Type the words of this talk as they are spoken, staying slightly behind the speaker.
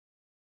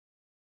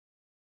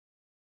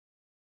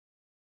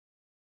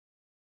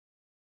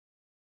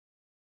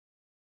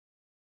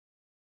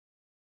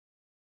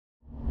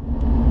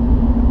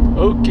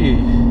Okay,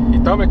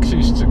 itamek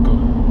suitsuko.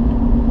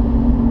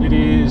 It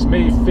is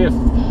May 5th,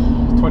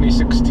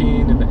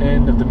 2016, and the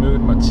end of the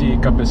moon Matsui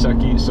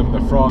Kapesaki, some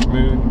of the frog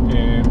moon,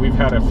 and we've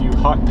had a few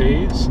hot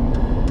days.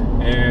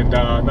 And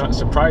not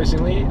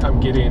surprisingly, I'm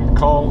getting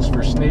calls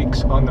for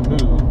snakes on the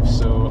move.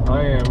 So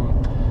I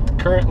am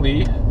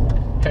currently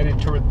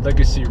headed toward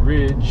Legacy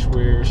Ridge,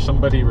 where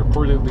somebody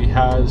reportedly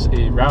has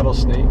a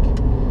rattlesnake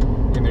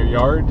in their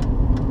yard.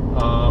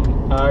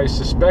 I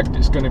suspect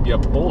it's going to be a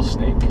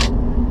bullsnake,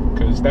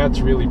 because that's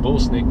really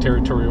bullsnake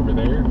territory over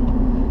there.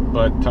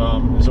 But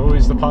there's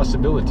always the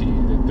possibility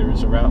that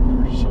there's a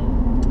rattler. So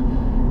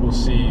we'll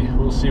see.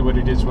 We'll see what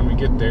it is when we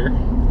get there,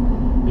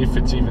 if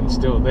it's even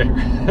still there.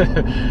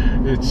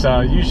 It's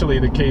usually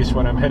the case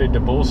when I'm headed to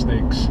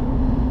bullsnakes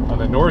on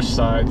the north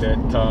side that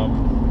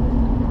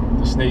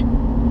the snake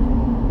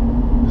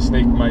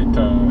might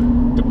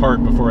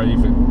depart before I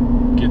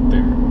even get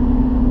there.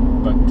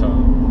 But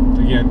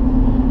again,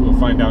 we'll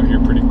find out here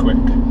pretty quick.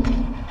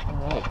 All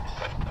right.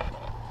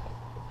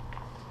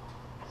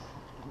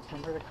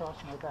 Come right across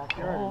my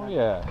backyard. Oh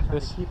yeah,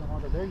 this. Keep them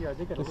out of their yard.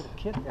 They got a little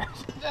kid there.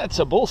 That's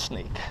a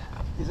bullsnake.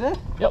 Is it?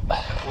 Yep.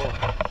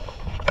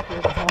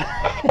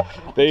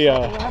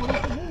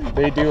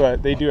 They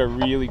do a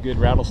really good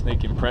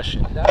rattlesnake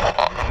impression.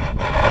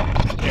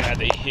 Yeah,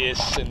 they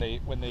hiss, and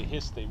when they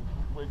hiss, they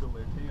wiggle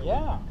their tail.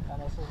 Yeah,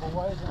 and I said, well,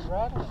 why isn't it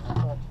rattling? I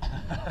thought,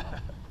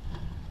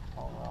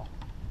 oh well.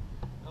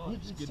 Oh,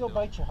 He'd still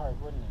bite you hard,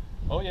 wouldn't he?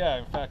 Oh yeah,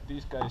 in fact,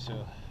 these guys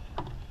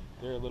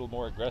they're a little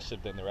more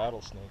aggressive than the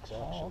rattlesnakes,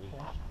 actually. Oh, okay.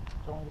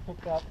 Do you want me to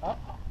pick that up?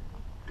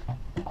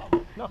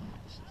 No.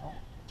 Oh.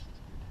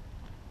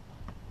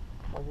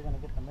 Well, you're going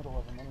to get the middle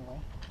of them anyway.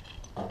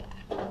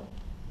 Yeah.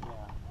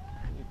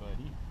 Hey,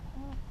 buddy.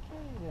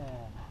 Okay,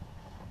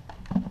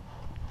 then.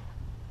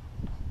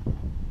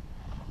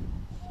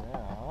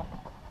 Now,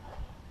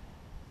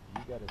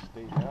 you got to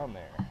stay down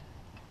there.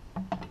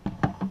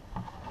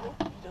 Oh,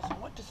 he doesn't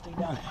want to stay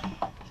down there.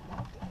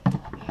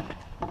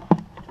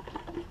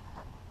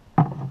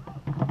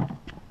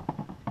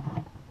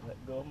 Let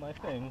go of my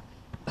thing.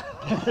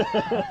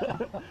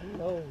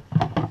 No.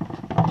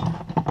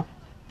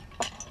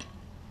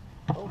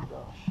 Oh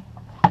gosh.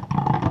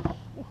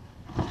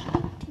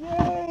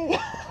 Yay!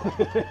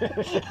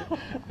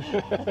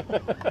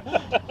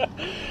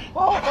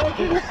 Oh, thank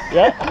you.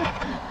 Yeah?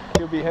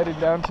 You'll be headed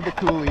down to the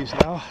coulees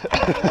now.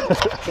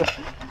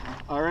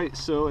 Alright,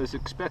 so as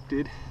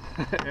expected,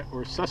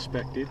 or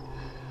suspected,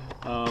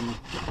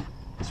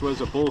 this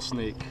was a bull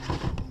snake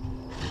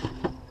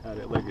out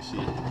at Legacy,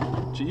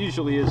 which it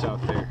usually is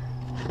out there.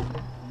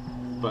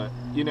 But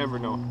you never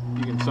know.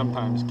 You can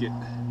sometimes get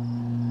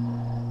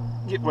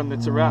one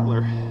that's a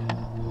rattler.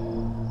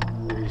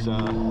 There's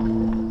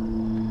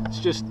it's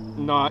just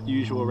not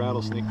usual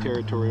rattlesnake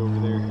territory over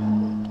there.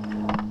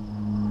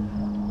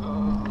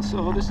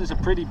 So this is a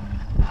pretty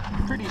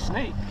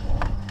snake.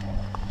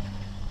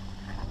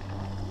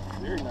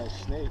 Very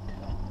nice snake.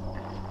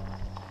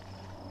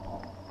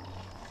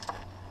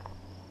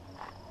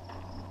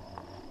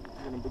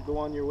 You're gonna go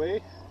on your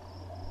way.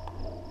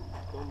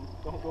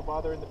 Don't go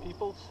bothering the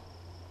peoples.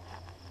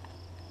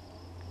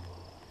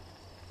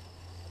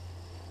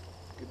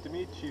 Good to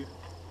meet you.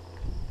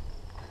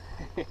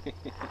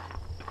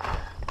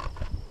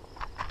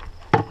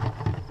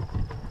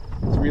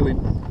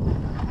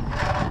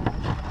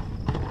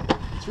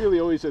 It's really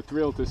always a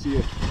thrill to see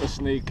a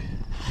snake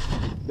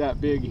that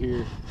big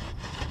here.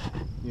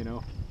 You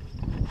know,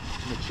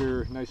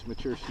 nice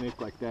mature snake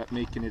like that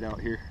making it out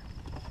here.